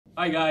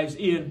Hi guys,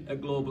 Ian at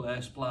Global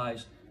Air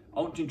Supplies. I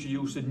want to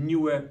introduce a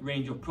newer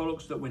range of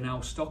products that we're now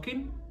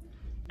stocking.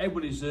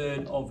 Everybody's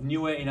heard of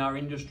Newa in our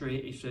industry.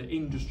 It's an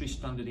industry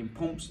standard in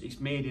pumps. It's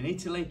made in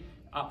Italy.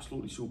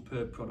 Absolutely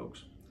superb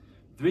products.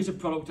 There is a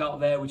product out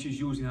there which is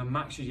using a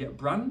MaxiJet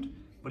brand,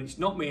 but it's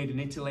not made in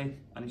Italy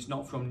and it's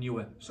not from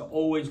Newa. So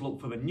always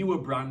look for the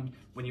Newa brand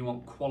when you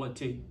want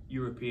quality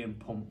European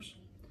pumps.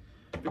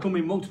 They come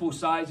in multiple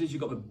sizes.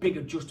 You've got the big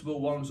adjustable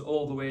ones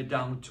all the way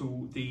down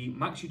to the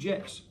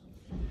MaxiJets.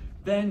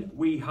 Then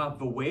we have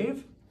the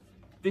Wave.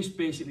 This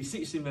basically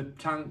sits in the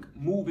tank,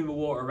 moving the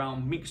water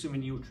around, mixing the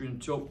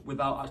nutrients up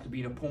without actually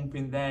being a pump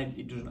in there.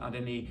 It doesn't add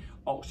any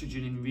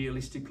oxygen in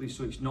realistically,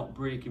 so it's not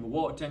breaking the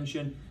water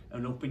tension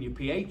and upping your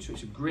pH. So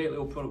it's a great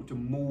little product to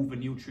move the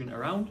nutrient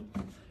around.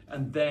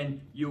 And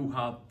then you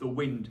have the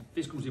Wind.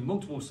 This comes in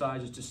multiple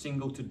sizes to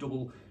single to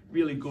double,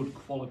 really good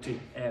quality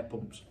air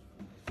pumps.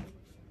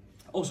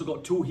 Also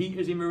got two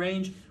heaters in the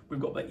range. We've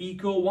got the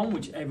Eco one,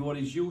 which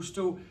everybody's used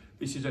to.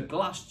 This is a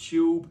glass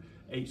tube.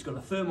 It's got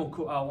a thermal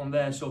cutout on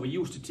there, so we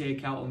used to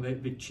take out on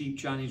the cheap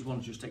Chinese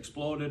ones just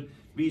exploded.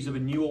 These are the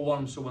newer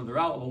ones, so when they're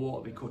out of the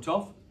water, they cut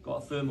off.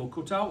 Got a thermal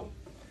cutout.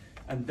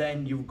 And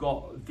then you've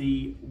got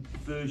the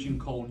version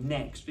called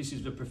Next. This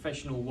is the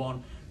professional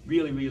one.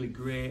 Really, really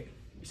great.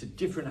 It's a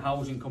different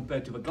housing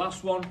compared to the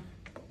glass one.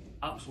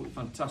 Absolutely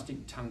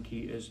fantastic tank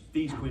heaters.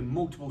 These come in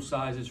multiple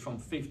sizes from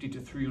 50 to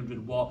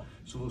 300 watt,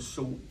 so they'll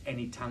suit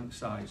any tank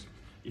size.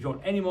 If you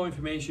want any more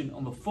information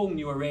on the full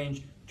Newa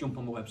range, jump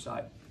on the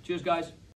website. Cheers, guys.